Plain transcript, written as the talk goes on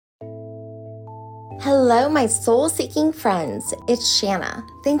Hello, my soul-seeking friends. It's Shanna.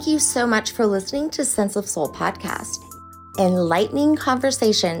 Thank you so much for listening to Sense of Soul podcast. Enlightening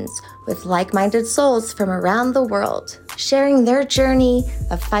conversations with like-minded souls from around the world, sharing their journey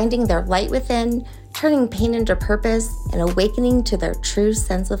of finding their light within, turning pain into purpose, and awakening to their true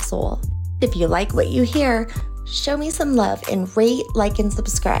sense of soul. If you like what you hear, show me some love and rate, like, and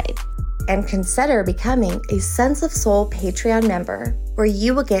subscribe. And consider becoming a Sense of Soul Patreon member, where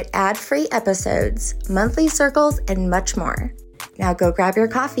you will get ad-free episodes, monthly circles, and much more. Now go grab your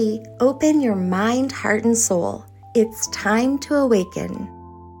coffee, open your mind, heart, and soul. It's time to awaken.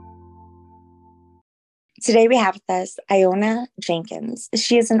 Today we have with us Iona Jenkins.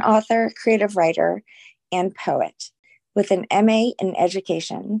 She is an author, creative writer, and poet with an MA in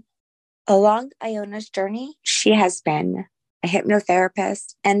education. Along Iona's journey, she has been a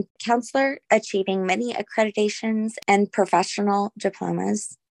hypnotherapist and counselor, achieving many accreditations and professional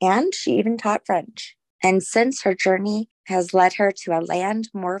diplomas. And she even taught French. And since her journey has led her to a land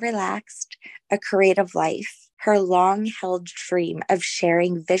more relaxed, a creative life, her long-held dream of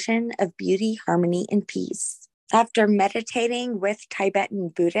sharing vision of beauty, harmony, and peace. After meditating with Tibetan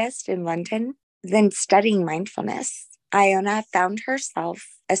Buddhists in London, then studying mindfulness, Iona found herself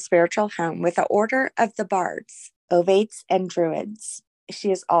a spiritual home with the Order of the Bards, Ovates, and Druids.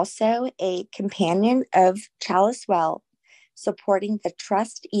 She is also a companion of Chalice Well, supporting the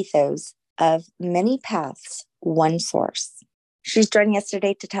trust ethos of many paths, one source. She's joining us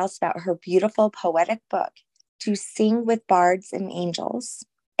today to tell us about her beautiful poetic book, To Sing with Bards and Angels,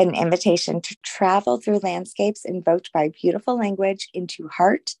 an invitation to travel through landscapes invoked by beautiful language into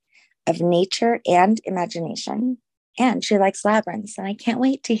heart of nature and imagination. And she likes labyrinths, and I can't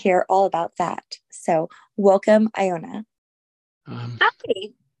wait to hear all about that. So welcome, Iona. Hi.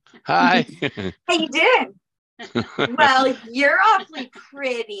 Hi. How you doing? Well, you're awfully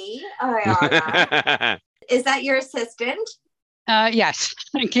pretty, Iona. Is that your assistant? Yes,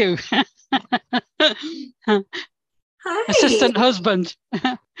 thank you. Hi. Assistant husband.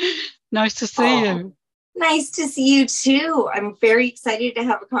 Nice to see you. Nice to see you too. I'm very excited to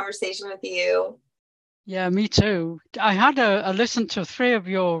have a conversation with you. Yeah, me too. I had a listen to 3 of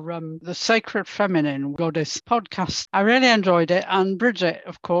your the Sacred Feminine Goddess podcast. I really enjoyed it, and Bridget,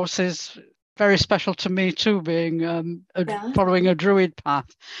 of course, is very special to me too, being following a Druid path.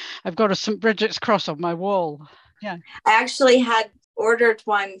 I've got a St. Bridget's cross on my wall. Yeah, I actually had ordered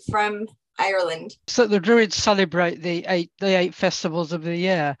one from Ireland. So the Druids celebrate the eight festivals of the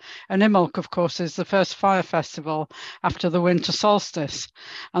year, and Imbolc, of course, is the first fire festival after the winter solstice,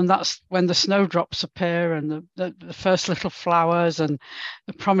 and that's when the snowdrops appear and the first little flowers and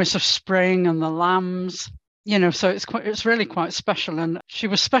the promise of spring and the lambs. So it's really quite special. And she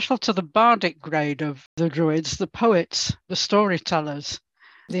was special to the bardic grade of the Druids, the poets, the storytellers,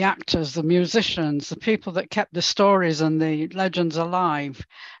 the actors, the musicians, the people that kept the stories and the legends alive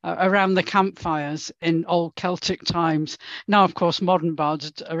around the campfires in old Celtic times. Now, of course, modern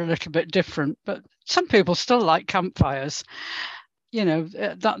bards are a little bit different, but some people still like campfires.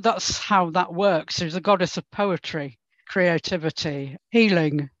 That's how that works. She's a goddess of poetry, creativity,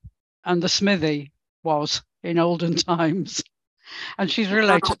 healing, and the smithy was in olden times. And she's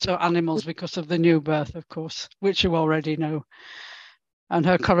related to animals because of the new birth, of course, which you already know. And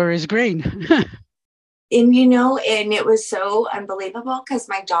her color is green. And it was so unbelievable because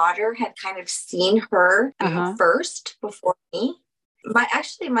my daughter had kind of seen her first before me.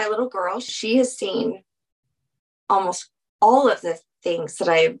 My little girl, she has seen almost all of the things that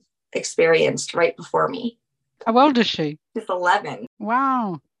I've experienced right before me. How old is she? She's 11.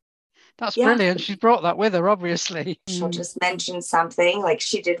 Wow. That's brilliant. She's brought that with her, obviously. She'll just mention something like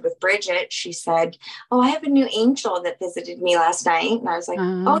she did with Bridget. She said, "Oh, I have a new angel that visited me last night." And I was like,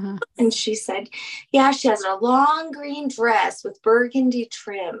 "Oh," and she said, "Yeah, she has a long green dress with burgundy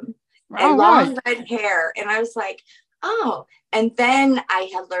trim and long red hair." And I was like, "Oh." And then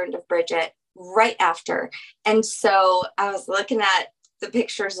I had learned of Bridget right after. And so I was looking at the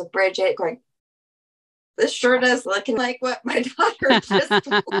pictures of Bridget going, this sure does looking like what my daughter just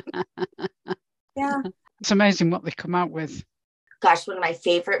told me. Yeah. It's amazing what they come out with. Gosh, one of my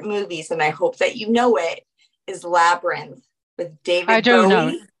favorite movies, and I hope that you know it, is Labyrinth with David Bowie. I do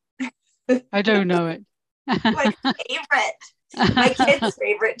know it. I do know it. My favorite. My kid's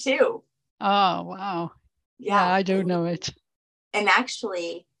favorite too. Oh, wow. Yeah, I do know it. And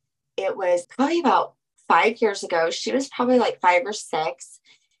actually, it was probably about 5 years ago. She was probably like 5 or 6.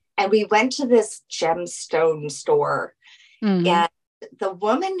 And we went to this gemstone store, and the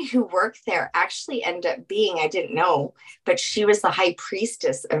woman who worked there actually ended up being, I didn't know, but she was the high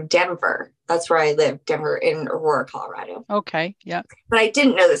priestess of Denver. That's where I live, Denver in Aurora, Colorado. Okay, yeah. But I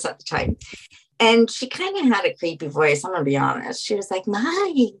didn't know this at the time. And she kind of had a creepy voice. I'm going to be honest. She was like,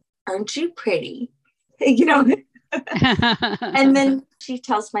 "My, aren't you pretty?" You know? And then she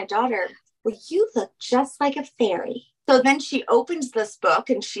tells my daughter, "Well, you look just like a fairy." So then she opens this book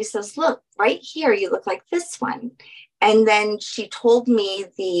and she says, "Look, right here, you look like this one." And then she told me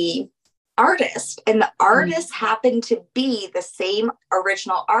the artist, and the artist happened to be the same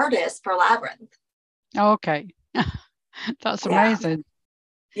original artist for Labyrinth. Oh, okay. That's amazing.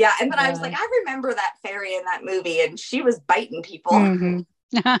 Yeah. And then I was like, I remember that fairy in that movie, and she was biting people. Mm-hmm.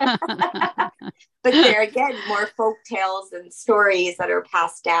 But there again, more folk tales and stories that are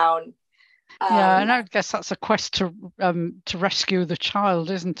passed down. And I guess that's a quest to rescue the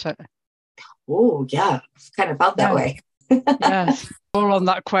child, isn't it? Oh, yeah. Kind of felt that way. Yes. All on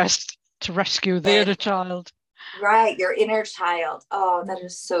that quest to rescue the inner child. Right. Your inner child. Oh, that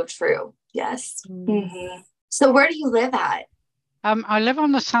is so true. Yes. Mm-hmm. So where do you live at? I live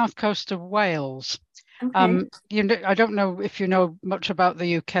on the south coast of Wales. Okay. I don't know if you know much about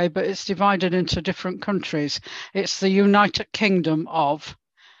the UK, but it's divided into different countries. It's the United Kingdom of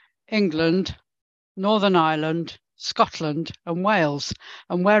England, Northern Ireland, Scotland, and Wales.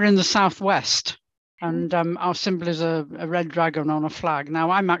 And we're in the southwest. And our symbol is a red dragon on a flag.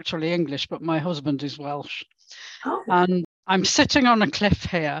 Now, I'm actually English, but my husband is Welsh. Oh. And I'm sitting on a cliff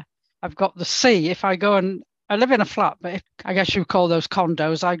here. I've got the sea. If I go and I live in a flat, but I guess you call those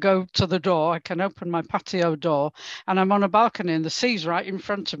condos. I go to the door, I can open my patio door, and I'm on a balcony, and the sea's right in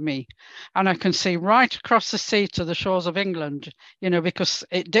front of me. And I can see right across the sea to the shores of England, because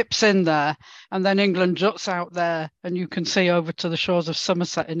it dips in there, and then England juts out there, and you can see over to the shores of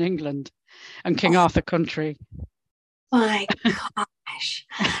Somerset in England and King Arthur country. My gosh,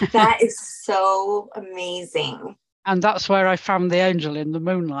 that is so amazing. And that's where I found the angel in the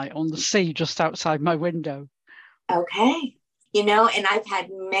moonlight on the sea just outside my window. Okay. And I've had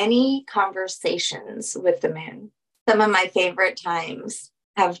many conversations with the moon. Some of my favorite times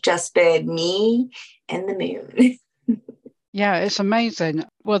have just been me and the moon. Yeah, it's amazing.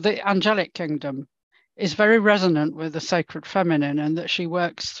 Well, the angelic kingdom is very resonant with the sacred feminine, and that she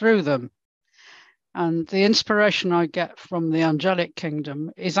works through them. And the inspiration I get from the angelic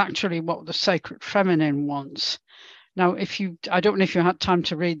kingdom is actually what the sacred feminine wants. Now, I don't know if you had time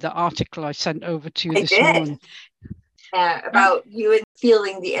to read the article I sent over to you this morning. About you and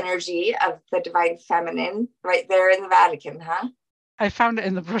feeling the energy of the divine feminine right there in the Vatican, huh? I found it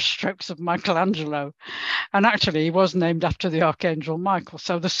in the brushstrokes of Michelangelo. And actually, he was named after the Archangel Michael.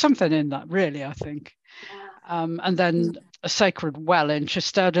 So there's something in that, really, I think. Yeah. And then a sacred well in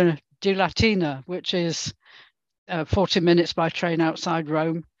Cisterna di Latina, which is 40 minutes by train outside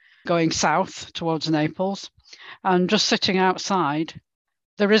Rome, going south towards Naples. And just sitting outside,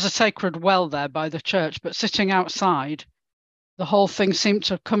 there is a sacred well there by the church, but sitting outside, the whole thing seemed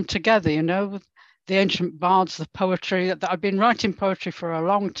to come together, the ancient bards, the poetry. That I've been writing poetry for a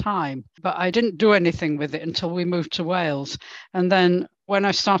long time, but I didn't do anything with it until we moved to Wales. And then when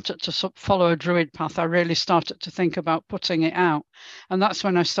I started to follow a druid path, I really started to think about putting it out. And that's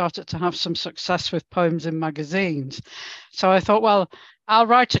when I started to have some success with poems in magazines. So I thought, well, I'll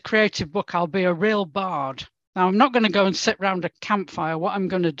write a creative book. I'll be a real bard. Now, I'm not going to go and sit around a campfire. What I'm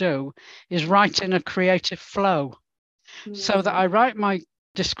going to do is write in a creative flow, so that I write my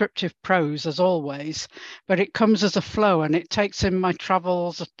descriptive prose as always, but it comes as a flow, and it takes in my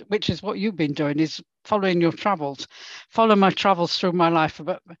travels, which is what you've been doing, is following your travels. Follow my travels through my life.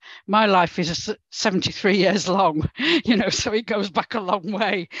 But my life is 73 years long, so it goes back a long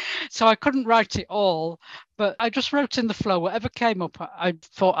way. So I couldn't write it all, but I just wrote in the flow. Whatever came up, I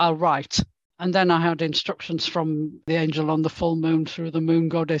thought I'll write. And then I had instructions from the angel on the full moon through the moon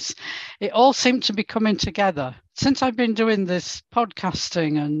goddess. It all seemed to be coming together. Since I've been doing this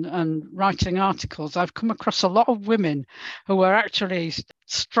podcasting and writing articles, I've come across a lot of women who are actually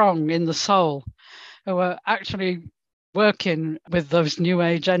strong in the soul, who are actually working with those new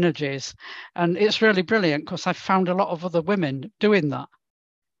age energies. And it's really brilliant because I've found a lot of other women doing that.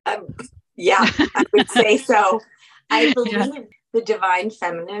 Yeah, I would say so. I believe the divine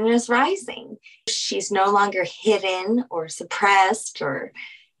feminine is rising. She's no longer hidden or suppressed or,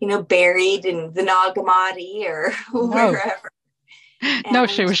 buried in the Nagamati or wherever. No,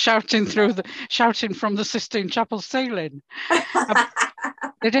 she was shouting from the Sistine Chapel ceiling.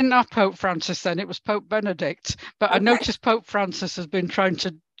 They didn't have Pope Francis then, it was Pope Benedict. But I noticed Pope Francis has been trying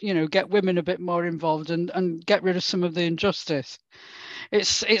to, get women a bit more involved and get rid of some of the injustice.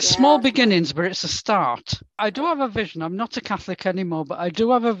 It's small beginnings, but it's a start. I do have a vision. I'm not a Catholic anymore, but I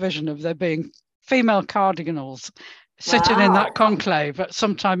do have a vision of there being female cardinals sitting in that conclave at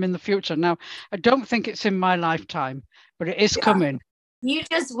some time in the future. Now, I don't think it's in my lifetime, but it is coming. You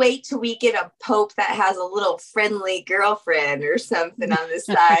just wait till we get a pope that has a little friendly girlfriend or something on the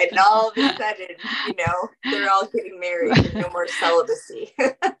side, and all of a sudden, they're all getting married and no more celibacy.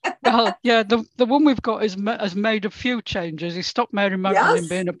 Well, yeah, the one we've got has made a few changes. He stopped Mary Magdalene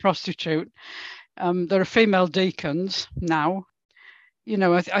being a prostitute. There are female deacons now.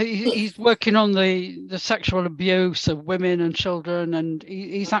 He's working on the sexual abuse of women and children, and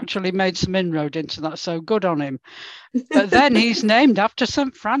he's actually made some inroad into that. So good on him. But then he's named after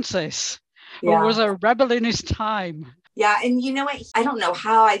St. Francis, who was a rebel in his time. Yeah, and you know what? I don't know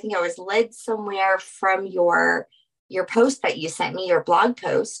how. I think I was led somewhere from your post that you sent me, your blog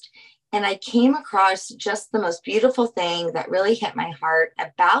post, and I came across just the most beautiful thing that really hit my heart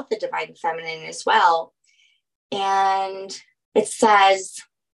about the divine feminine as well. And it says,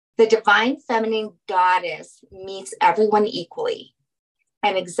 the divine feminine goddess meets everyone equally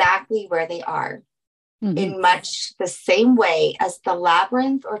and exactly where they are, in much the same way as the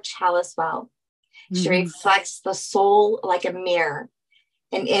labyrinth or chalice well. She reflects the soul like a mirror,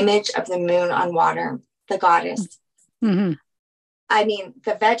 an image of the moon on water, the goddess. I mean,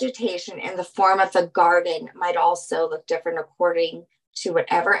 the vegetation in the form of the garden might also look different according to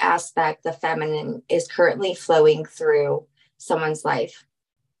whatever aspect the feminine is currently flowing through someone's life.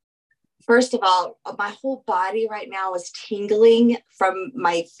 First of all, my whole body right now is tingling from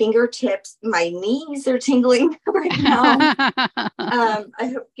my fingertips. My knees are tingling right now. I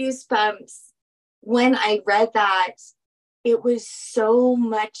have goosebumps. When I read that, it was so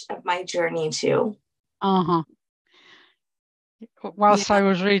much of my journey too. Whilst I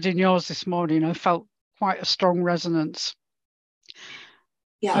was reading yours this morning, I felt quite a strong resonance.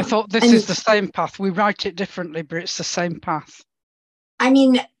 Yeah. I thought this is the same path. We write it differently, but it's the same path. I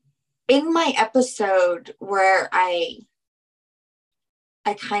mean, in my episode where I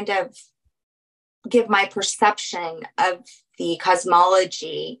kind of give my perception of the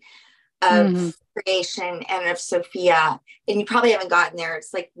cosmology of creation and of Sophia, and you probably haven't gotten there.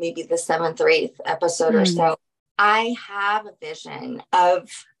 It's like maybe the 7th or 8th episode or so. I have a vision of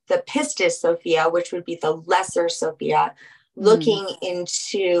the pistis Sophia, which would be the lesser Sophia, looking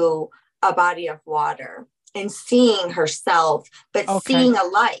into a body of water and seeing herself, but seeing a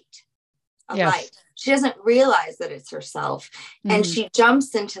light. Light. She doesn't realize that it's herself. And she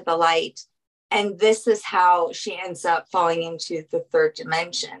jumps into the light. And this is how she ends up falling into the 3rd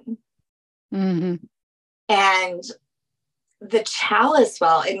dimension. And the chalice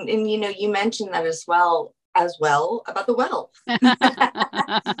well, and you mentioned that as well about the well.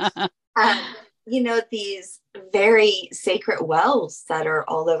 These very sacred wells that are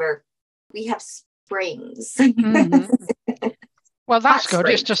all over. We have springs. Well, that's good.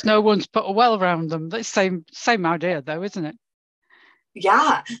 It's just no one's put a well around them. That's same idea, though, isn't it?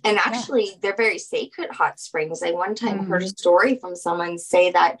 Yeah. And actually, they're very sacred hot springs. I one time heard a story from someone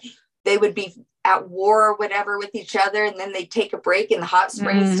say that they would be at war or whatever with each other, and then they take a break in the hot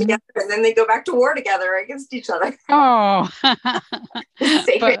springs together, and then they go back to war together against each other. Oh,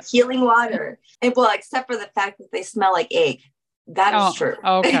 sacred healing water. And well, except for the fact that they smell like egg. That is true.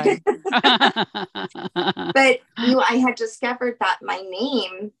 Okay. But I had discovered that my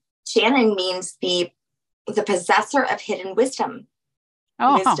name, Shannon, means the possessor of hidden wisdom.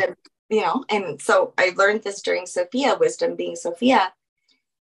 Wisdom, and so I learned this during Sophia, wisdom being Sophia.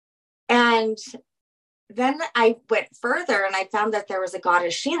 And then I went further and I found that there was a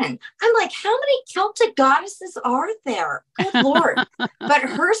goddess Shannon. I'm like, how many Celtic goddesses are there? Good Lord. But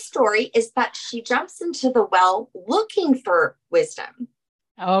her story is that she jumps into the well looking for wisdom.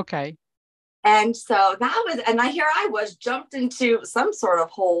 Okay. And so I was jumped into some sort of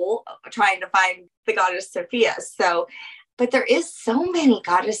hole trying to find the goddess Sophia. So, but there is so many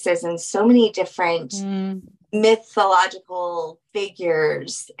goddesses and so many different mythological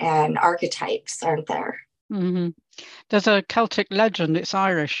figures and archetypes, aren't there? There's a Celtic legend, it's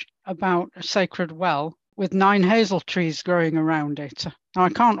Irish, about a sacred well with 9 hazel trees growing around it. Now, I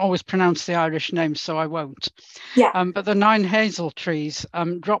can't always pronounce the Irish names, so I won't. Yeah. But the 9 hazel trees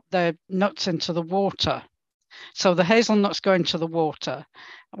drop their nuts into the water. So the hazelnuts go into the water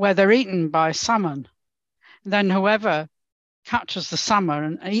where they're eaten by salmon. Then whoever catches the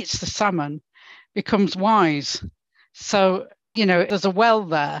salmon and eats the salmon becomes wise. So, there's a well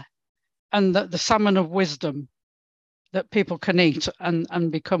there, and the salmon of wisdom that people can eat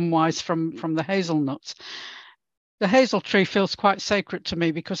and become wise from the hazelnuts. The hazel tree feels quite sacred to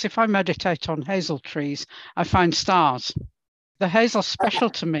me because if I meditate on hazel trees, I find stars. The hazel's special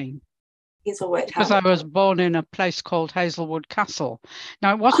to me. Hazelwood. Because I was born in a place called Hazelwood Castle.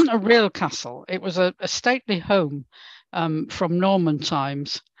 Now, it wasn't a real castle. It was a stately home from Norman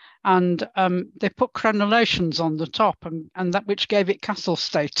times. and they put crenellations on the top, and that which gave it castle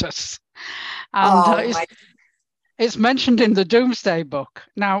status. And it's mentioned in the Domesday Book.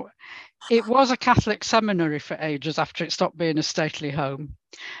 Now, it was a Catholic seminary for ages after it stopped being a stately home.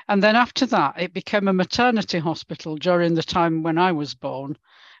 And then after that, it became a maternity hospital during the time when I was born.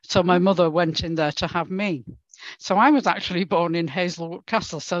 So my mother went in there to have me. So I was actually born in Hazelwood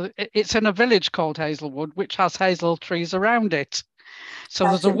Castle. So it's in a village called Hazelwood, which has hazel trees around it. So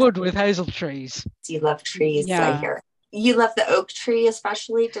there's a wood with hazel trees. You love trees, I hear. You love the oak tree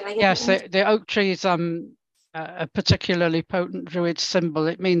especially? Did I get Yes, the oak tree is a particularly potent Druid symbol.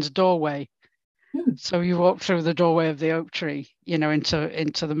 It means doorway. So you walk through the doorway of the oak tree,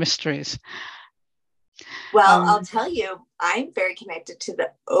 into the mysteries. Well, I'll tell you, I'm very connected to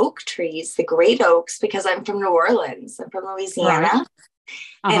the oak trees, the great oaks, because I'm from New Orleans. I'm from Louisiana.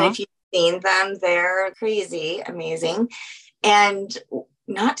 Right. And if you've seen them, they're crazy, amazing. And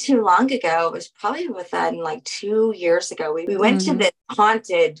not too long ago, it was probably within like 2 years ago, we went to this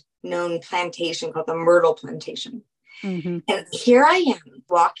haunted known plantation called the Myrtle Plantation. And here I am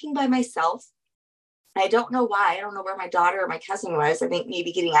walking by myself. I don't know why. I don't know where my daughter or my cousin was. I think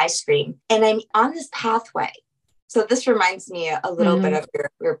maybe getting ice cream. And I'm on this pathway. So this reminds me a little bit of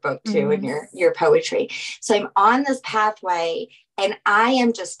your book too, and your poetry. So I'm on this pathway and I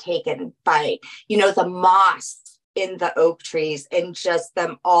am just taken by, the moss in the oak trees and just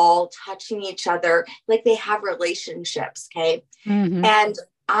them all touching each other like they have relationships. Okay. And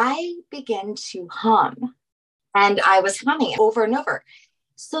I began to hum, and I was humming over and over.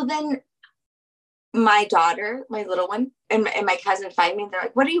 So then my daughter, my little one, and my cousin find me, and they're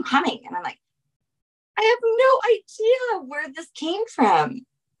like, "What are you humming?" And I'm like, I have no idea where this came from.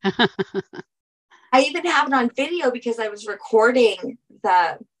 I even have it on video because I was recording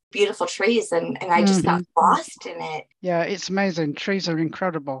the beautiful trees and I just got lost in it. Yeah, it's amazing. Trees are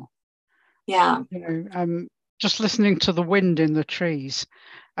incredible. Yeah. Just listening to the wind in the trees.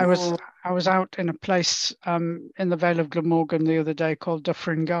 I was out in a place in the Vale of Glamorgan the other day called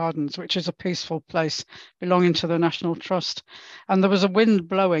Dufferin Gardens, which is a peaceful place belonging to the National Trust. And there was a wind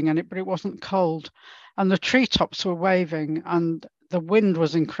blowing but it wasn't cold. And the treetops were waving and the wind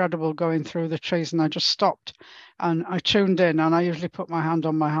was incredible going through the trees. And I just stopped and I tuned in, and I usually put my hand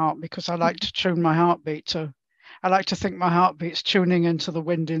on my heart because I like to tune my heartbeat to. I like to think my heartbeat's tuning into the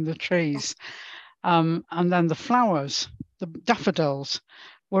wind in the trees. And then the flowers, the daffodils,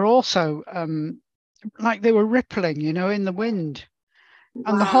 were also like they were rippling, in the wind.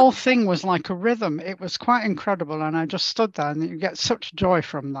 And the whole thing was like a rhythm. It was quite incredible. And I just stood there, and you get such joy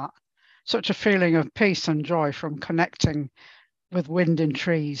from that, such a feeling of peace and joy from connecting with wind in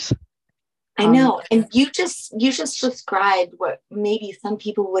trees. I know. And you just described what maybe some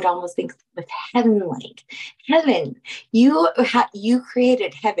people would almost think of heaven like. Heaven. You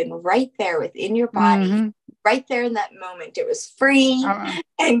created heaven right there within your body, right there in that moment. It was free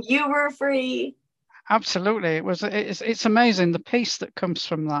and you were free. Absolutely. It's amazing the peace that comes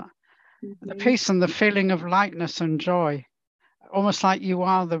from that. The peace and the feeling of lightness and joy. Almost like you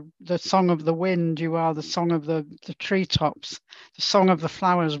are the song of the wind, you are the song of the treetops, the song of the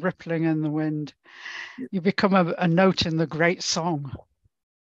flowers rippling in the wind. You become a note in the great song.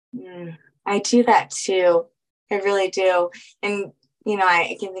 I do that too. I really do. And,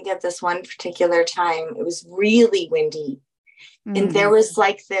 I can think of this one particular time. It was really windy. And there was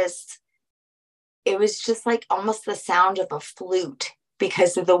like this, it was just like almost the sound of a flute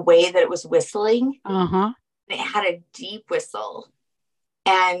because of the way that it was whistling. It had a deep whistle,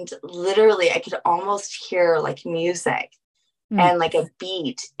 and literally I could almost hear like music and like a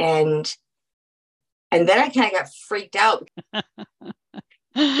beat, and then I kind of got freaked out.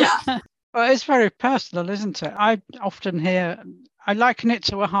 Yeah. Well, it's very personal, isn't it? I liken it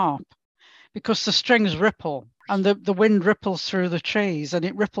to a harp because the strings ripple and the wind ripples through the trees, and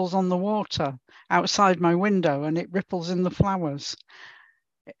it ripples on the water outside my window, and it ripples in the flowers.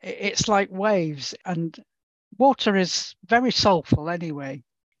 It's like waves, and water is very soulful anyway.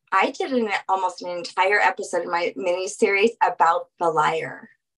 I did almost an entire episode in my mini-series about the lyre.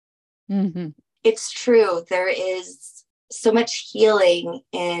 It's true. There is so much healing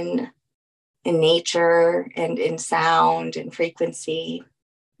in nature and in sound and frequency.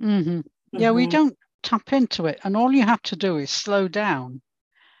 Yeah, we don't tap into it. And all you have to do is slow down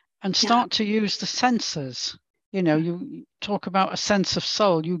and start to use the senses. You talk about a sense of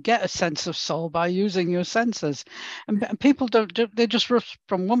soul. You get a sense of soul by using your senses. And people they just rush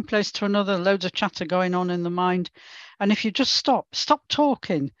from one place to another, loads of chatter going on in the mind. And if you just stop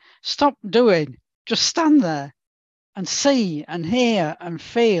talking, stop doing, just stand there and see and hear and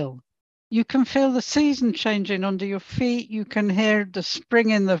feel, You can feel the season changing under your feet. You can hear the spring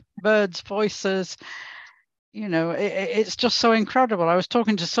in the birds' voices. You know, it's just so incredible. I was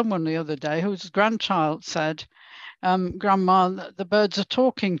talking to someone the other day whose grandchild said, Grandma, the birds are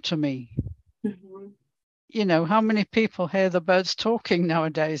talking to me. Mm-hmm. You know, how many people hear the birds talking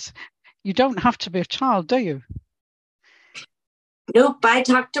nowadays? You don't have to be a child, do you? Nope, I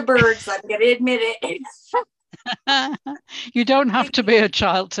talk to birds. I'm going to admit it. You don't have to be a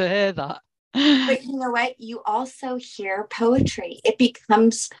child to hear that. But you know what? You also hear poetry. It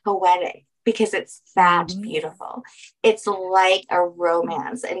becomes poetic because it's that beautiful. It's like a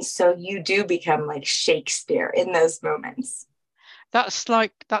romance. And so you do become like Shakespeare in those moments. That's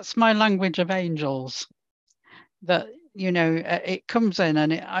my language of angels. That, you know, it comes in,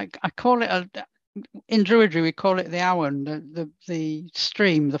 and I call it in Druidry, we call it the Awen, the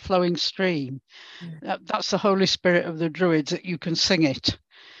stream, the flowing stream. That's the Holy Spirit of the Druids, that you can sing it.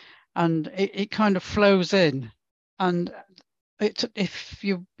 And it kind of flows in. And if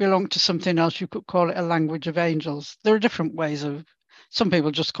you belong to something else, you could call it a language of angels. There are different ways of, some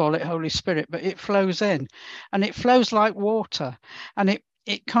people just call it Holy Spirit, but it flows in. And it flows like water. And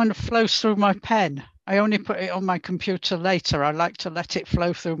it kind of flows through my pen. I only put it on my computer later. I like to let it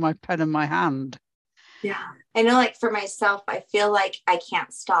flow through my pen and my hand. Yeah. I know, like for myself, I feel like I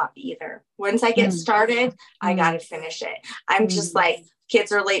can't stop either. Once I get started, I got to finish it. I'm just like,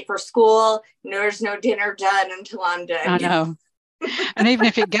 kids are late for school. There's no dinner done until I'm done. I know. And even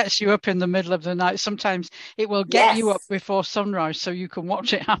if it gets you up in the middle of the night, sometimes it will get you up before sunrise so you can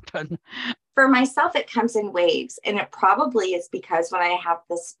watch it happen. For myself, it comes in waves. And it probably is because when I have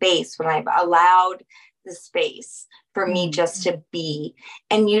the space, when I've allowed the space for me just to be,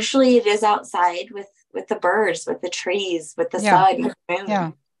 and usually it is outside with the birds, with the trees, with the sun, with the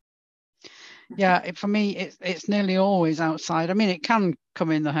moon. Yeah, for me, it's nearly always outside. I mean, it can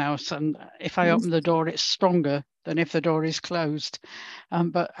come in the house, and if I open the door, it's stronger than if the door is closed.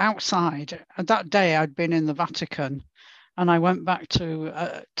 But outside, that day I'd been in the Vatican, and I went back to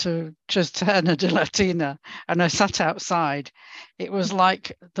Cisterna di Latina, and I sat outside. It was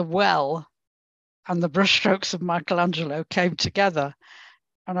like the well and the brushstrokes of Michelangelo came together,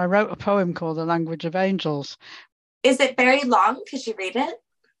 and I wrote a poem called The Language of Angels. Is it very long? Could you read it?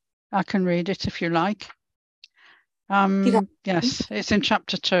 I can read it if you like. Yes, it's in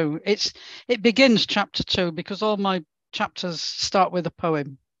chapter 2. It begins chapter 2 because all my chapters start with a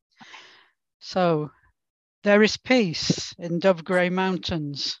poem. So, there is peace in dove-grey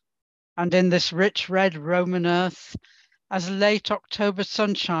mountains, and in this rich red Roman earth, as late October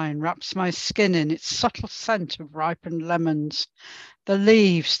sunshine wraps my skin in its subtle scent of ripened lemons, the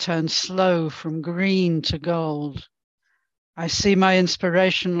leaves turn slow from green to gold. I see my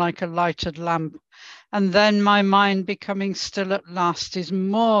inspiration like a lighted lamp, and then my mind becoming still at last is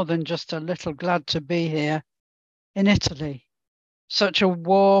more than just a little glad to be here in Italy. Such a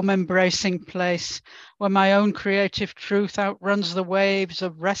warm, embracing place where my own creative truth outruns the waves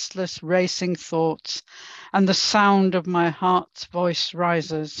of restless, racing thoughts, and the sound of my heart's voice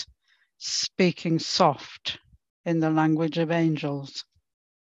rises, speaking soft in the language of angels.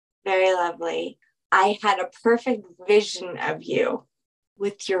 Very lovely. I had a perfect vision of you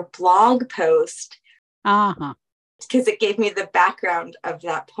with your blog post because it gave me the background of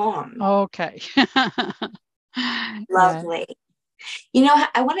that poem. Okay. Lovely. Yeah. You know,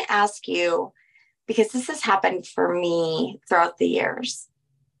 I want to ask you, because this has happened for me throughout the years.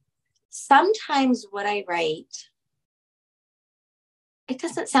 Sometimes what I write, it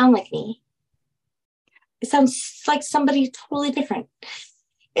doesn't sound like me. It sounds like somebody totally different.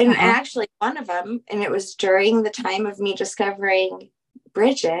 And actually one of them, and it was during the time of me discovering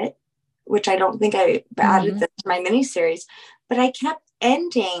Bridget, which I don't think I added this to my miniseries, but I kept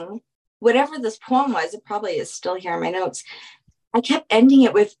ending whatever this poem was. It probably is still here in my notes. I kept ending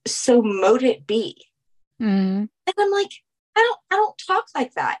it with "so mote it be," and I'm like, I don't talk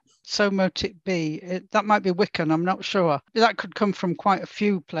like that. So mote it be. That might be Wiccan. I'm not sure. That could come from quite a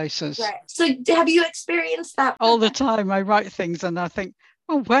few places. Right. So, have you experienced that? All the time, I write things and I think,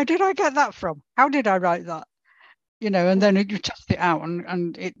 well, where did I get that from? How did I write that? You know, and then you test it out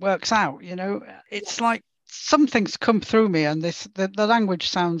and it works out. You know, it's like something's come through me, and the language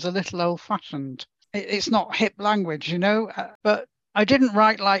sounds a little old-fashioned. It's not hip language, you know, but I didn't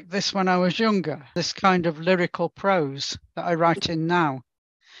write like this when I was younger, this kind of lyrical prose that I write in now.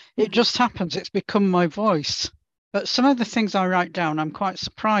 It just happens. It's become my voice. But some of the things I write down, I'm quite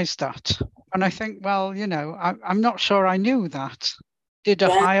surprised at. And I think, well, you know, I'm not sure I knew that. Did a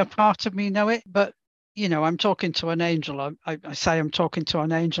higher part of me know it? But, you know, I'm talking to an angel. I say I'm talking to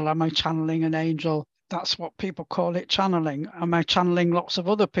an angel. Am I channeling an angel? That's what people call it, channeling. Am I channeling lots of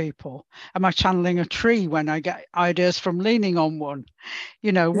other people? Am I channeling a tree when I get ideas from leaning on one?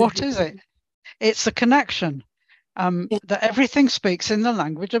 What is it? It's the connection, that everything speaks in the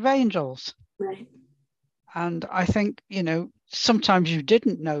language of angels. Right. And I think, sometimes you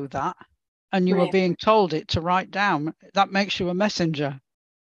didn't know that and you were being told it to write down. That makes you a messenger.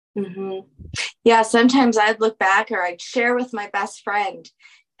 Mm-hmm. Yeah, sometimes I'd look back or I'd share with my best friend.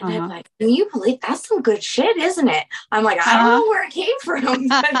 And I'm like, can you believe that's some good shit, isn't it? I'm like, I don't know where it came from,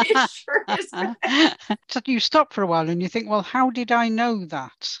 but it sure is good. So you stop for a while and you think, well, how did I know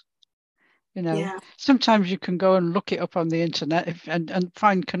that? Sometimes you can go and look it up on the internet and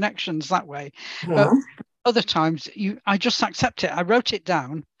find connections that way. But other times I just accept it. I wrote it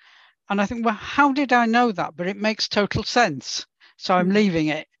down and I think, well, how did I know that? But it makes total sense. So I'm leaving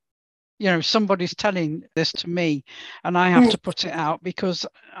it. Somebody's telling this to me and I have to put it out because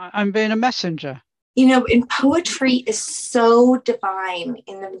I'm being a messenger. And poetry is so divine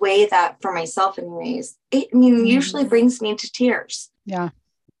in the way that, for myself anyways, usually brings me to tears. Yeah.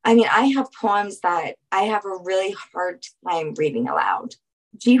 I have poems that I have a really hard time reading aloud.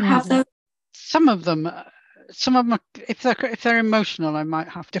 Do you have those? Some of them, if they're emotional, I might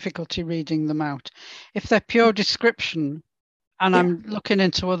have difficulty reading them out. If they're pure description, and I'm looking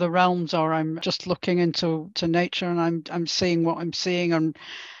into other realms, or I'm just looking into nature, and I'm seeing what I'm seeing and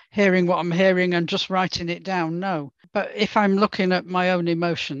hearing what I'm hearing, and just writing it down. No, but if I'm looking at my own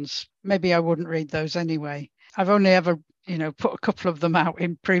emotions, maybe I wouldn't read those anyway. I've only ever, put a couple of them out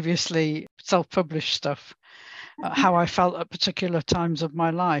in previously self-published stuff. How I felt at particular times of my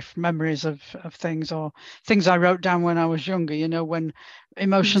life, memories of things, or things I wrote down when I was younger. When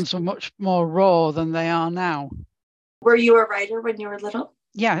emotions were much more raw than they are now. Were you a writer when you were little?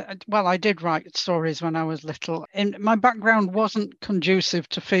 Yeah, well, I did write stories when I was little. And my background wasn't conducive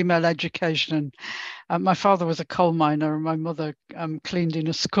to female education. My father was a coal miner and my mother cleaned in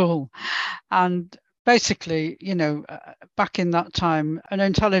a school. And basically, back in that time, an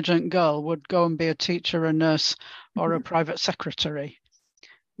intelligent girl would go and be a teacher, a nurse, or a private secretary,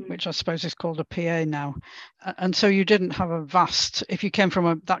 which I suppose is called a PA now. And so you didn't have if you came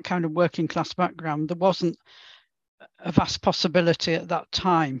from that kind of working class background, there wasn't a vast possibility at that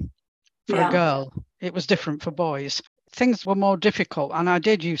time for a girl. It was different for boys. Things were more difficult, and I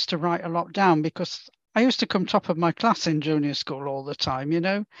did used to write a lot down because I used to come top of my class in junior school all the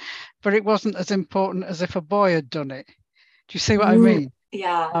time, but it wasn't as important as if a boy had done it. Do you see what I mean?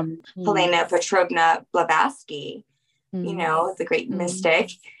 Yeah. Helena Petrovna Blavatsky, the great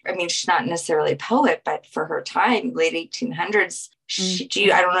mystic. She's not necessarily a poet, but for her time, late 1800s,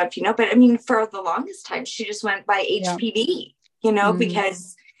 I don't know if you know, but for the longest time, she just went by HPD,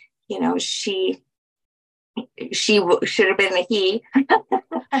 because, she should have been a he.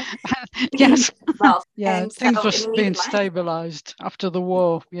 Yes. Well, things were being stabilized after the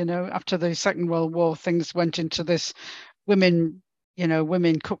war, after the Second World War, things went into this women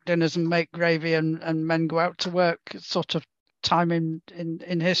cook dinners and make gravy and men go out to work sort of time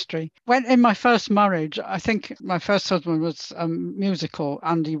in history. When in my first marriage, I think my first husband was musical,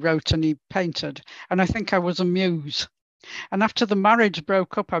 and he wrote and he painted, and I think I was a muse. And after the marriage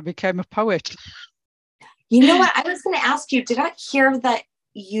broke up, I became a poet. You know what? I was going to ask you, did I hear that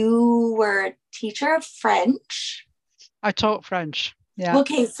you were a teacher of French? I taught French. Yeah.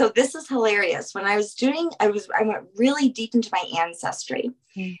 Okay, so this is hilarious. When I went really deep into my ancestry,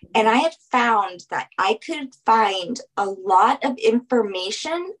 and I had found that I could find a lot of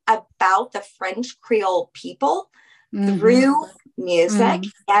information about the French Creole people through music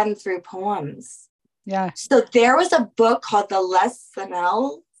and through poems. Yeah. So there was a book called the Les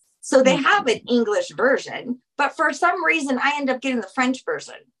Sennels. So they have an English version, but for some reason I end up getting the French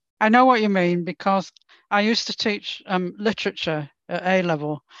version. I know what you mean, because I used to teach literature at A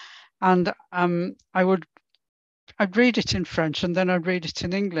level, and I'd read it in French and then I'd read it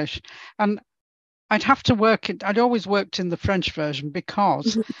in English, and I'd have to I'd always worked in the French version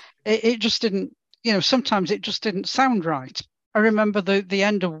because it just didn't, sometimes it just didn't sound right. I remember the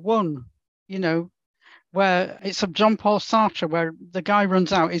end of one, where it's a Jean-Paul Sartre, where the guy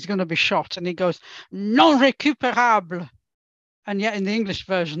runs out, he's going to be shot, and he goes, non récupérable. And yet in the English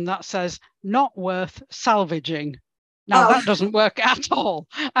version, that says, not worth salvaging. Now, that doesn't work at all.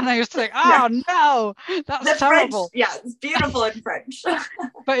 And I used to think, no, that's terrible. French, it's beautiful in French.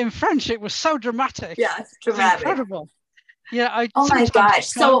 But in French, it was so dramatic. Yeah, it's dramatic. It's incredible. Yeah, oh my gosh.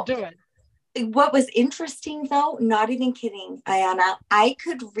 So do it. What was interesting, though, not even kidding, Ayana, I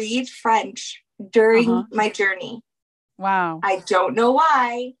could read French during my journey. Wow. I don't know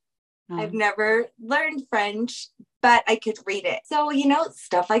why. I've never learned French, but I could read it. So,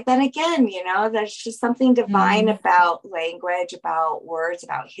 stuff like that again, there's just something divine about language, about words,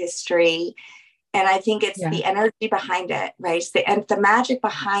 about history. And I think it's the energy behind it, right? It's the magic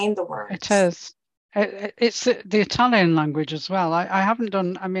behind the words. It is. It's the Italian language as well. I haven't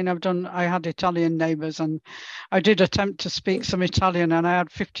done, I had Italian neighbors, and I did attempt to speak some Italian, and I had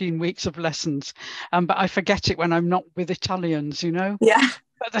 15 weeks of lessons. But I forget it when I'm not with Italians, Yeah.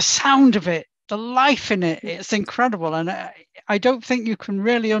 But the sound of it, the life in it, it's incredible. And I don't think you can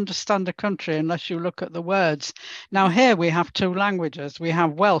really understand a country unless you look at the words. Now, here we have two languages. We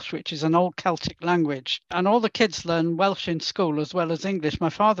have Welsh, which is an old Celtic language, and all the kids learn Welsh in school as well as English. My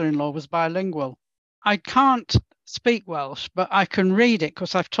father-in-law was bilingual. I can't speak Welsh, but I can read it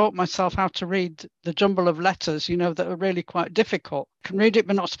because I've taught myself how to read the jumble of letters, that are really quite difficult. I can read it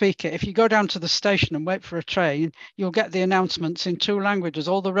but not speak it. If you go down to the station and wait for a train, you'll get the announcements in two languages.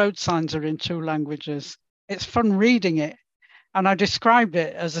 All the road signs are in two languages. It's fun reading it. And I described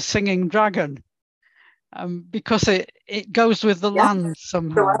it as a singing dragon because it goes with the land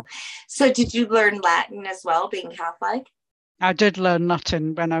somehow. So did you learn Latin as well, being Catholic? I did learn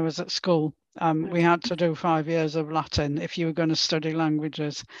Latin when I was at school. We had to do 5 years of Latin if you were going to study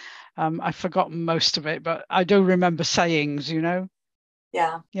languages. I've forgotten most of it, but I do remember sayings,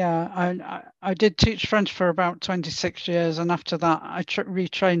 Yeah. Yeah, I did teach French for about 26 years. And after that, I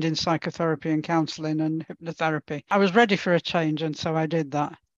retrained in psychotherapy and counseling and hypnotherapy. I was ready for a change, and so I did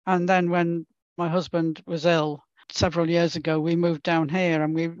that. And then when my husband was ill several years ago, we moved down here,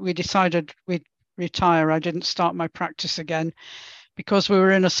 and we decided we'd retire. I didn't start my practice again because we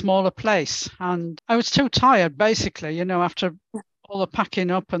were in a smaller place, and I was too tired, basically, after all the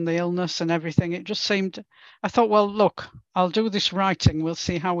packing up and the illness and everything. It just seemed, I thought, well, look, I'll do this writing. We'll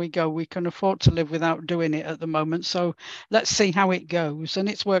see how we go. We can afford to live without doing it at the moment. So let's see how it goes. And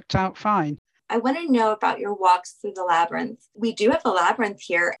it's worked out fine. I want to know about your walks through the labyrinth. We do have a labyrinth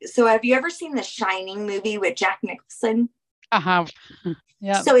here. So have you ever seen the Shining movie with Jack Nicholson? I have.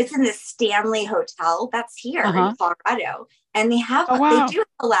 Yeah. So it's in the Stanley Hotel. That's here in Colorado. And they have they do have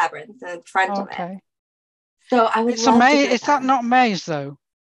a labyrinth in front of it. So I would love to go. Is that not maze though?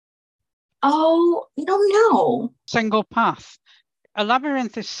 Oh, I don't know. Single path. A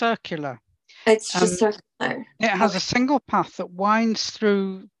labyrinth is circular. It's just circular. It has a single path that winds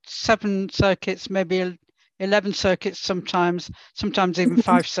through 7 circuits, maybe 11 circuits sometimes even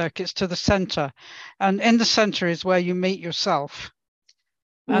 5 circuits to the center. And in the center is where you meet yourself.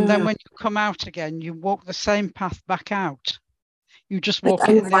 And then when you come out again, you walk the same path back out. You just walk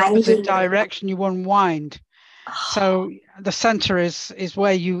in the opposite direction, you unwind. So the center is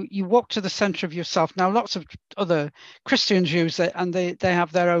where you walk to the center of yourself. Now, lots of other Christians use it, and they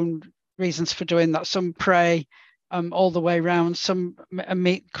have their own reasons for doing that. Some pray all the way around. Some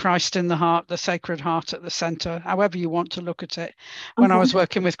meet Christ in the heart, the Sacred Heart at the center, however you want to look at it. When I was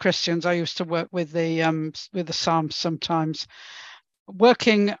working with Christians, I used to work with the Psalms sometimes.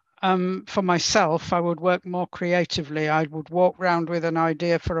 Working for myself, I would work more creatively. I would walk around with an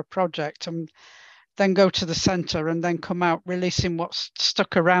idea for a project and then go to the center and then come out releasing what's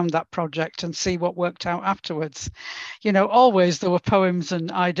stuck around that project and see what worked out afterwards. Always there were poems and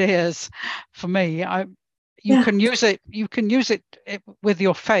ideas for me. You can use it with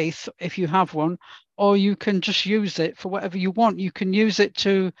your faith if you have one, or you can just use it for whatever you want. You can use it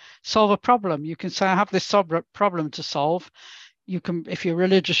to solve a problem. You can say, I have this problem to solve. You can, if you're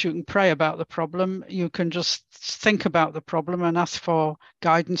religious, you can pray about the problem. You can just think about the problem and ask for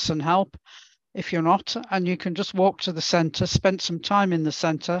guidance and help if you're not. And you can just walk to the center, spend some time in the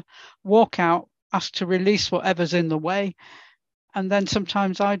center, walk out, ask to release whatever's in the way. And then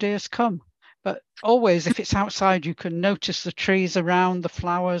sometimes ideas come. But always, if it's outside, you can notice the trees around, the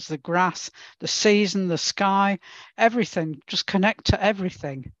flowers, the grass, the season, the sky, everything. Just connect to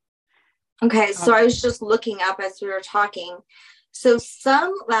everything. Okay, so I was just looking up as we were talking. So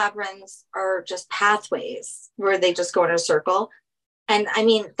some labyrinths are just pathways where they just go in a circle. And I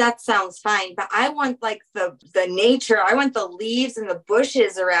mean, that sounds fine, but I want like the nature. I want the leaves and the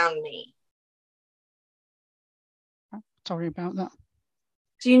bushes around me. Sorry about that.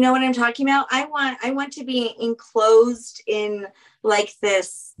 Do you know what I'm talking about? I want to be enclosed in like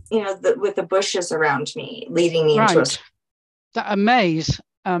this, with the bushes around me, leading me into a maze.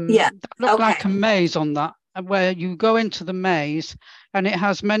 That looked like a maze on that, where you go into the maze and it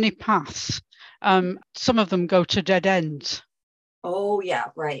has many paths. Some of them go to dead ends. Oh yeah,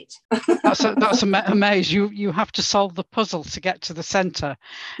 right. That's a maze. You have to solve the puzzle to get to the center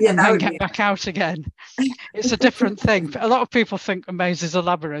and then get back out again. It's a different thing. A lot of people think a maze is a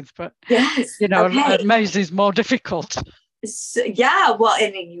labyrinth, but yes, a maze is more difficult. So, yeah, well,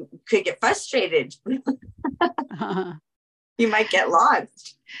 and you could get frustrated. You might get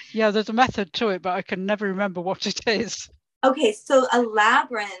lost. Yeah, there's a method to it, but I can never remember what it is. Okay, so a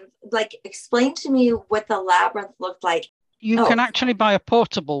labyrinth, like explain to me what the labyrinth looked like. You can actually buy a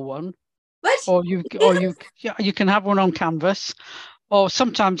portable one. What? Or you can have one on canvas. Or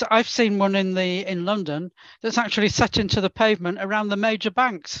sometimes I've seen one in London that's actually set into the pavement around the major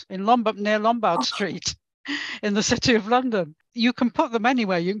banks in near Lombard Street in the city of London. You can put them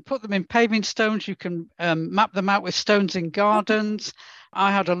anywhere. You can put them in paving stones. You can map them out with stones in gardens. I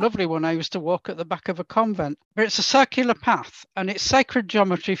had a lovely one. I used to walk at the back of a convent. But it's a circular path and it's sacred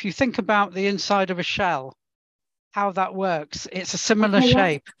geometry. If you think about the inside of a shell, how that works, it's a similar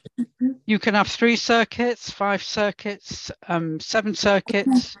shape. You can have 3 circuits, 5 circuits, 7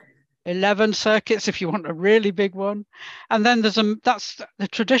 circuits, 11 circuits if you want a really big one. And then that's the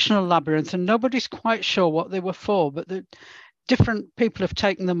traditional labyrinth, and nobody's quite sure what they were for, but the different people have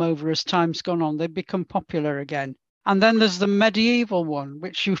taken them over as time's gone on. They've become popular again. And then there's the medieval one,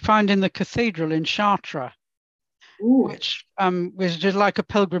 which you find in the cathedral in Chartres. Ooh. Which is like a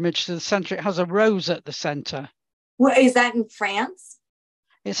pilgrimage to the centre. It has a rose at the centre. Well, is that in France?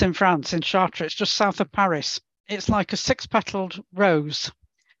 It's in France, in Chartres. It's just south of Paris. It's like a 6-petaled rose.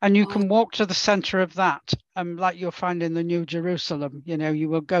 And you can walk to the centre of that, like you'll find in the New Jerusalem. You know, you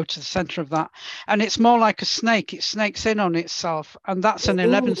will go to the centre of that. And it's more like a snake. It snakes in on itself. And that's an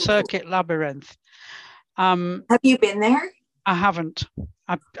 11-circuit labyrinth. Have you been there? I haven't.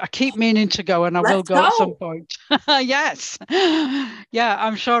 I keep meaning to go, and I will go at some point. Yes. Yeah,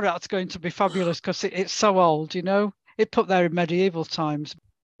 I'm sure that's going to be fabulous because it's so old, you know. It put there in medieval times.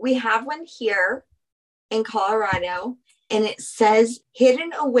 We have one here in Colorado, and it says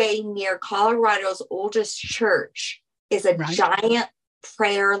hidden away near Colorado's oldest church is a giant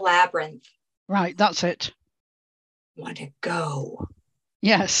prayer labyrinth. Right, that's it. Want to go?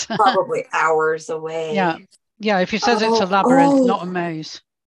 Yes. Probably hours away. Yeah. Yeah, if it says it's a labyrinth, not a maze.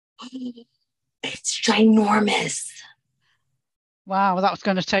 It's ginormous. Wow, that's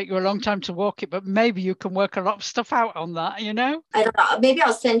going to take you a long time to walk it, but maybe you can work a lot of stuff out on that, you know? I don't know. Maybe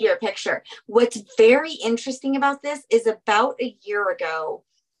I'll send you a picture. What's very interesting about this is about a year ago,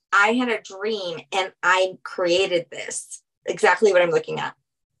 I had a dream and I created this, exactly what I'm looking at.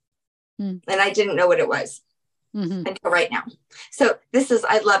 And I didn't know what it was. Until right now. So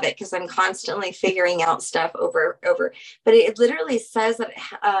I love it because I'm constantly figuring out stuff over. But it literally says that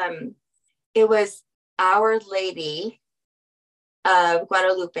it was Our Lady of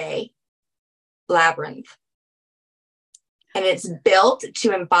Guadalupe labyrinth. And it's built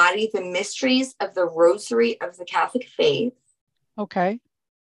to embody the mysteries of the Rosary of the Catholic faith. Okay.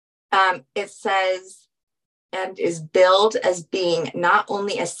 It says, and is billed as being not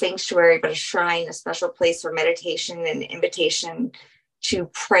only a sanctuary, but a shrine, a special place for meditation and invitation to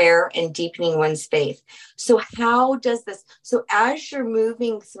prayer and deepening one's faith. So how does this, so as you're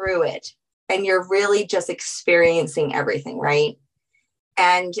moving through it and you're really just experiencing everything, right?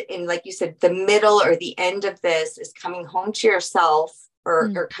 And in, like you said, the middle or the end of this is coming home to yourself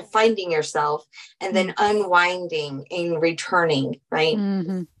or finding yourself and then unwinding and returning, right?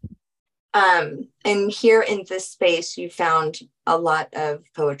 And here in this space, you found a lot of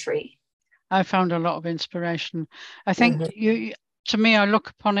poetry. I found a lot of inspiration. I think to me, I look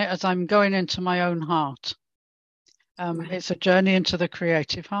upon it as I'm going into my own heart. It's a journey into the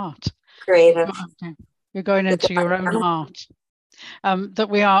creative heart. Creative. You're going into your own heart.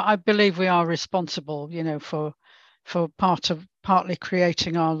 I believe we are responsible, you know, for partly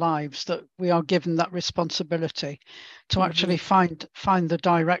creating our lives, that we are given that responsibility to actually find the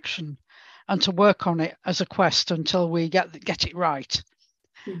direction and to work on it as a quest until we get it right.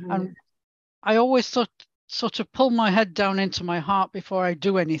 And I always sort of pull my head down into my heart before I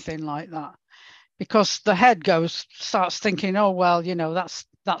do anything like that, because the head starts thinking, oh, well, you know,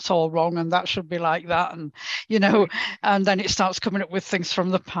 that's all wrong and that should be like that. And, you know, and then it starts coming up with things from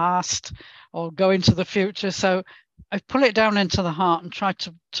the past or go into the future. So I pull it down into the heart and try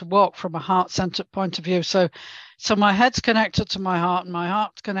to walk from a heart-centered point of view. So my head's connected to my heart and my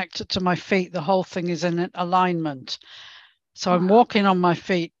heart's connected to my feet. The whole thing is in alignment. So I'm walking on my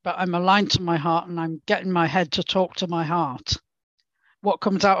feet, but I'm aligned to my heart and I'm getting my head to talk to my heart. What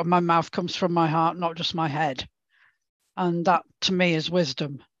comes out of my mouth comes from my heart, not just my head. And that to me is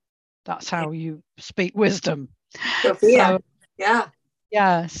wisdom. That's how you speak wisdom. Sophia.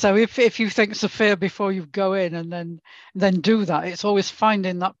 Yeah. So if you think Sophia before you go in and then do that, it's always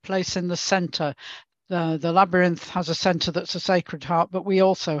finding that place in the center. The labyrinth has a center that's a Sacred Heart, but we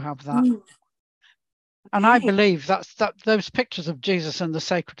also have that. And I believe that those pictures of Jesus and the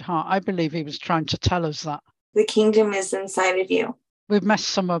Sacred Heart, I believe he was trying to tell us that The kingdom is inside of you. We've messed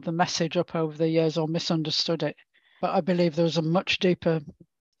some of the message up over the years or misunderstood it, but I believe there was a much deeper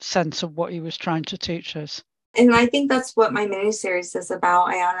sense of what he was trying to teach us. And I think that's what my miniseries is about,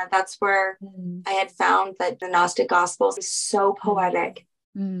 Ayana. That's where I had found that the Gnostic Gospels is so poetic.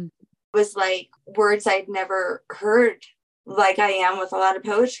 It was like words I'd never heard, like I am with a lot of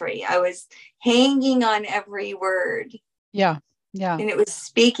poetry. I was hanging on every word. Yeah. And it was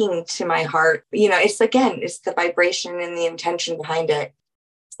speaking to my heart. It's the vibration and the intention behind it.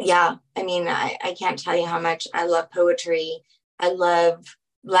 Yeah. I mean, I can't tell you how much I love poetry. I love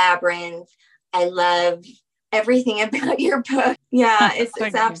Labyrinth. I love everything about your book. Yeah, it's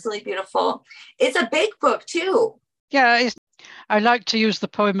absolutely beautiful. It's a big book too. Yeah, I like to use the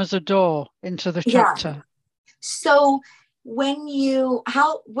poem as a door into the chapter. Yeah. So what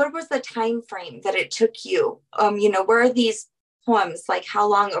was the time frame that it took you? Where are these poems? Like how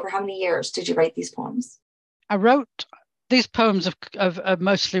long, over how many years did you write these poems? I wrote these poems are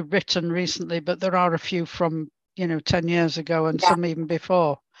mostly written recently, but there are a few from 10 years ago and some even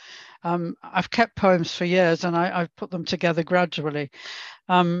before. I've kept poems for years and I've put them together gradually.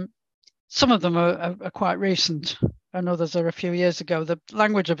 Some of them are quite recent and others are a few years ago. The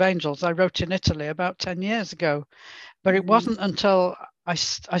Language of Angels I wrote in Italy about 10 years ago, but it wasn't until I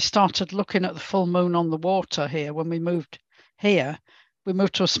started looking at the full moon on the water here when we moved here. We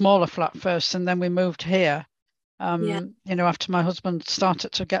moved to a smaller flat first and then we moved here. After my husband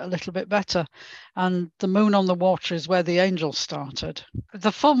started to get a little bit better, and the moon on the water is where the angels started.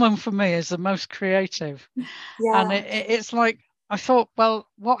 The full moon for me is the most creative, and it's like I thought, well,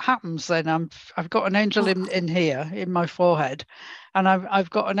 what happens then? I've got an angel in here in my forehead, and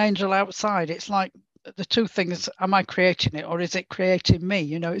I've got an angel outside. It's like the two things: am I creating it, or is it creating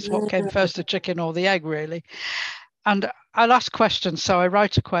me? It's what came first, the chicken or the egg, really. And I'll ask questions, so I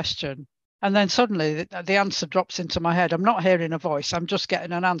write a question. And then suddenly the answer drops into my head. I'm not hearing a voice. I'm just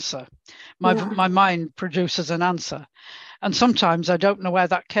getting an answer. My mind produces an answer. And sometimes I don't know where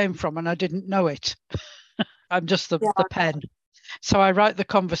that came from and I didn't know it. I'm just the pen. So I write the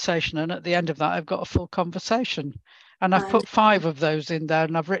conversation and at the end of that, I've got a full conversation. And I've put 5 of those in there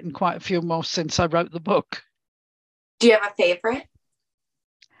and I've written quite a few more since I wrote the book. Do you have a favorite?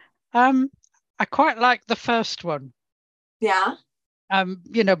 I quite like the first one. Yeah.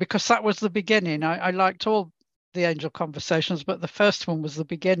 Because that was the beginning. I liked all the angel conversations, but the first one was the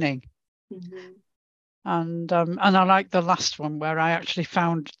beginning. And I like the last one where I actually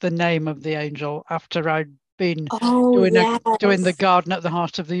found the name of the angel after I'd been doing the Garden at the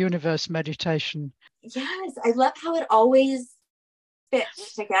Heart of the Universe meditation. Yes, I love how it always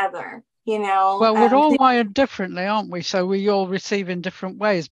fits together. Well, we're all wired differently, aren't we? So we all receive in different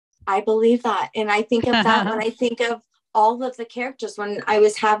ways. I believe that, and I think of that when I think of all of the characters when I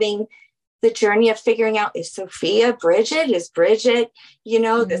was having the journey of figuring out, is Sophia Bridget? Is Bridget,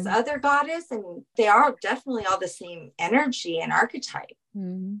 this other goddess? And they are definitely all the same energy and archetype.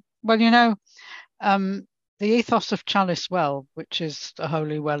 Well, the ethos of Chalice Well, which is a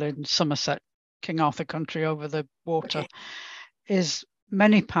holy well in Somerset, King Arthur country over the water, is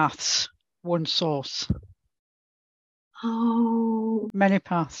many paths, one source. Oh. Many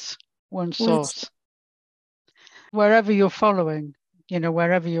paths, one source. Wherever you're following,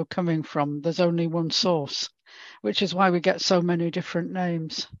 wherever you're coming from, there's only one source, which is why we get so many different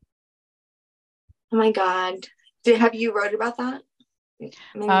names. Oh my God. Have you wrote about that?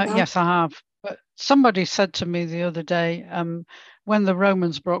 Yes, I have. But somebody said to me the other day, when the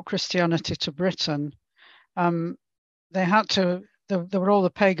Romans brought Christianity to Britain, they had to, there were all the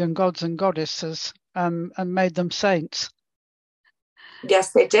pagan gods and goddesses and made them saints.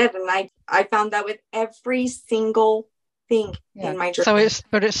 Yes, they did. And I found that with every single thing in my journey.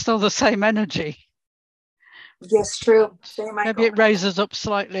 But it's still the same energy. Yes, true. Maybe it raises up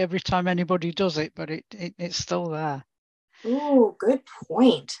slightly every time anybody does it, but it's still there. Oh, good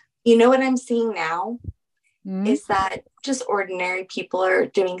point. You know what I'm seeing now is that just ordinary people are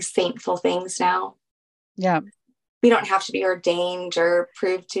doing saintful things now. Yeah. We don't have to be ordained or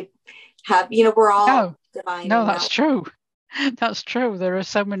proved to have, we're all divine. No, that's true. That's true. There are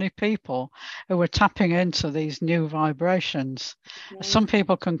so many people who are tapping into these new vibrations. Some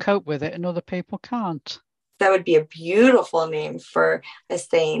people can cope with it and other people can't. That would be a beautiful name for a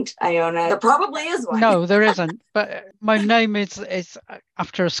saint, Iona. There probably is one. No, there isn't. But my name is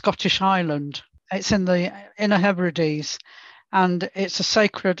after a Scottish island. It's in the Inner Hebrides, and it's a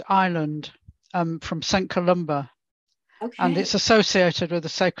sacred island from St. Columba. Okay. And it's associated with the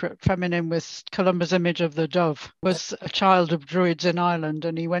sacred feminine, with Columba's image of the dove. Was a child of Druids in Ireland,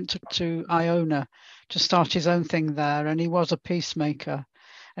 and he went to Iona to start his own thing there, and he was a peacemaker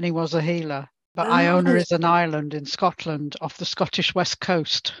and he was a healer. But Iona is an island in Scotland off the Scottish west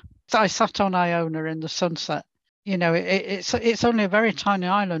coast. So I sat on Iona in the sunset. You know, it's only a very tiny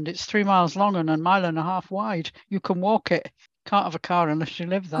island. It's 3 miles long and a mile and a half wide. You can walk it. Can't have a car unless you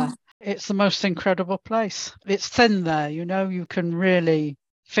live there. It's the most incredible place. It's thin there, you know, you can really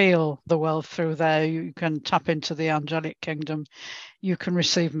feel the world through there. You can tap into the angelic kingdom. You can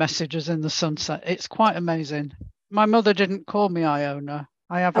receive messages in the sunset. It's quite amazing. My mother didn't call me Iona.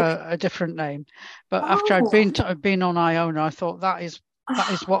 I have a different name. But after I'd been on Iona, I thought that is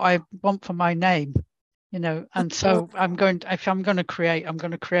what I want for my name. You know, and so if I'm going to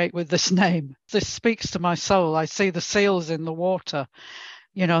create with this name. This speaks to my soul. I see the seals in the water,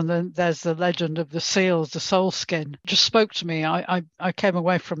 you know, and then there's the legend of the seals, the soul skin. It just spoke to me. I came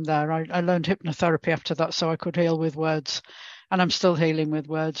away from there. I learned hypnotherapy after that so I could heal with words. And I'm still healing with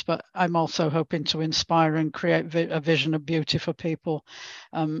words, but I'm also hoping to inspire and create a vision of beauty for people,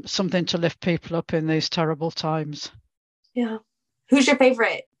 something to lift people up in these terrible times. Yeah. Who's your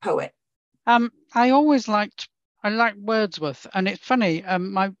favorite poet? I liked Wordsworth, and it's funny.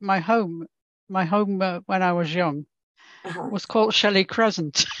 My home when I was young was called Shelley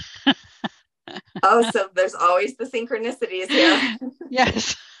Crescent. So there's always the synchronicities here.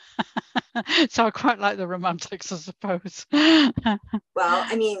 Yes. So I quite like the romantics, I suppose. Well,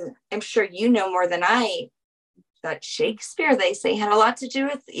 I mean, I'm sure you know more than I that Shakespeare, they say, had a lot to do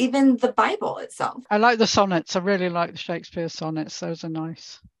with even the Bible itself. I like the sonnets. I really like the Shakespeare sonnets. Those are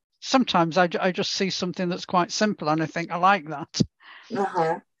nice. Sometimes I just see something that's quite simple and I think I like that.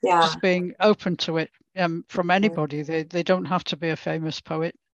 Yeah. Just being open to it from anybody. They don't have to be a famous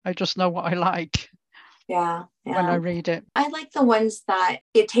poet. I just know what I like. Yeah. When I read it. I like the ones that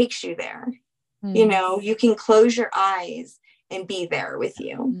it takes you there. You know, you can close your eyes and be there with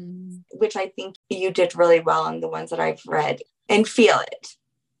you, which I think you did really well on the ones that I've read, and feel it.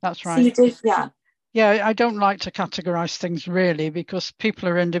 That's right. So you did, yeah. Yeah, I don't like to categorize things really because people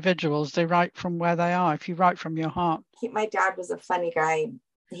are individuals. They write from where they are. If you write from your heart. My dad was a funny guy.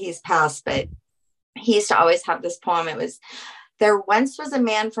 He's passed, but he used to always have this poem. It was, there once was a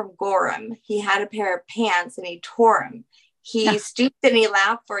man from Gorham. He had a pair of pants and he tore them. He stooped and he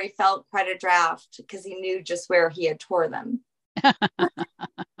laughed, for he felt quite a draft because he knew just where he had tore them.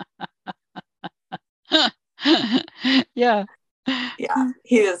 Yeah. Yeah,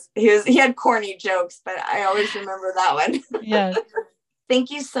 he had corny jokes, but I always remember that one. Yeah.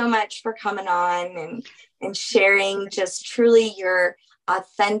 Thank you so much for coming on and sharing just truly your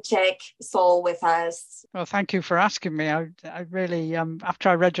authentic soul with us. Well, thank you for asking me. I really, after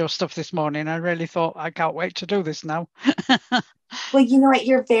I read your stuff this morning, I really thought I can't wait to do this now. Well, you know what?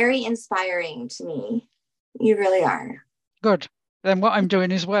 You're very inspiring to me. You really are. Good. Then what I'm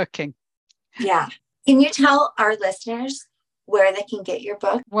doing is working. Yeah. Can you tell our listeners where they can get your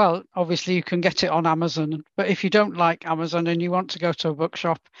book? Well, obviously you can get it on Amazon, but if you don't like Amazon and you want to go to a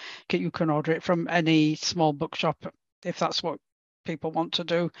bookshop, you can order it from any small bookshop. If that's what people want to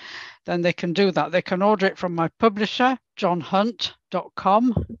do, then they can do that. They can order it from my publisher,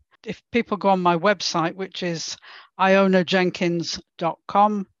 johnhunt.com. If people go on my website, which is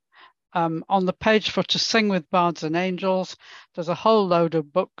ionajenkins.com, on the page for To Sing with Bards and Angels, there's a whole load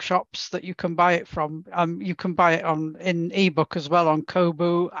of bookshops that you can buy it from. You can buy it in ebook as well on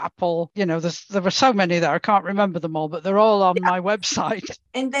Kobo, Apple. You know, there were so many there. I can't remember them all, but they're all on my website.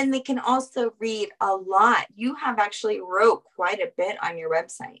 And then they can also read a lot. You have actually wrote quite a bit on your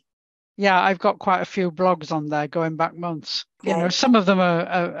website. Yeah, I've got quite a few blogs on there going back months. Okay. You know, some of them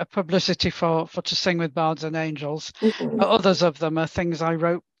are a publicity for To Sing with Bards and Angels, but others of them are things I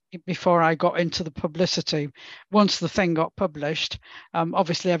wrote before I got into the publicity. Once the thing got published,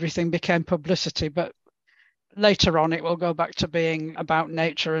 obviously everything became publicity, but later on it will go back to being about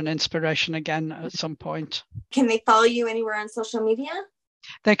nature and inspiration again at some point. Can they follow you anywhere on social media?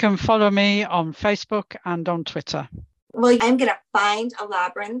 They can follow me on Facebook and on Twitter. Well, I'm going to find a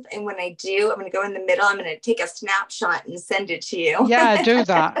labyrinth, and when I do, I'm going to go in the middle. I'm going to take a snapshot and send it to you. Yeah, do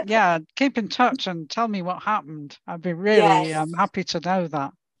that. Yeah, keep in touch and tell me what happened. I'd be really happy to know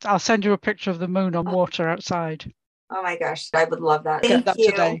that. I'll send you a picture of the moon on water outside. Oh my gosh, I would love that. Thank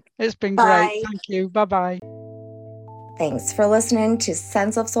you. Today. It's been great. Thank you. Bye-bye. Thanks for listening to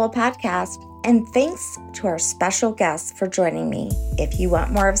Sense of Soul podcast, and thanks to our special guests for joining me. If you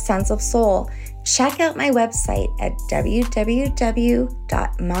want more of Sense of Soul, check out my website at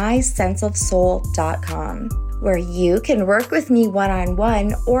www.mysenseofsoul.com, where you can work with me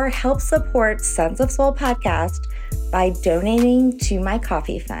one-on-one or help support Sense of Soul podcast by donating to my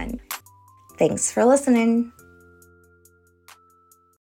coffee fund. Thanks for listening.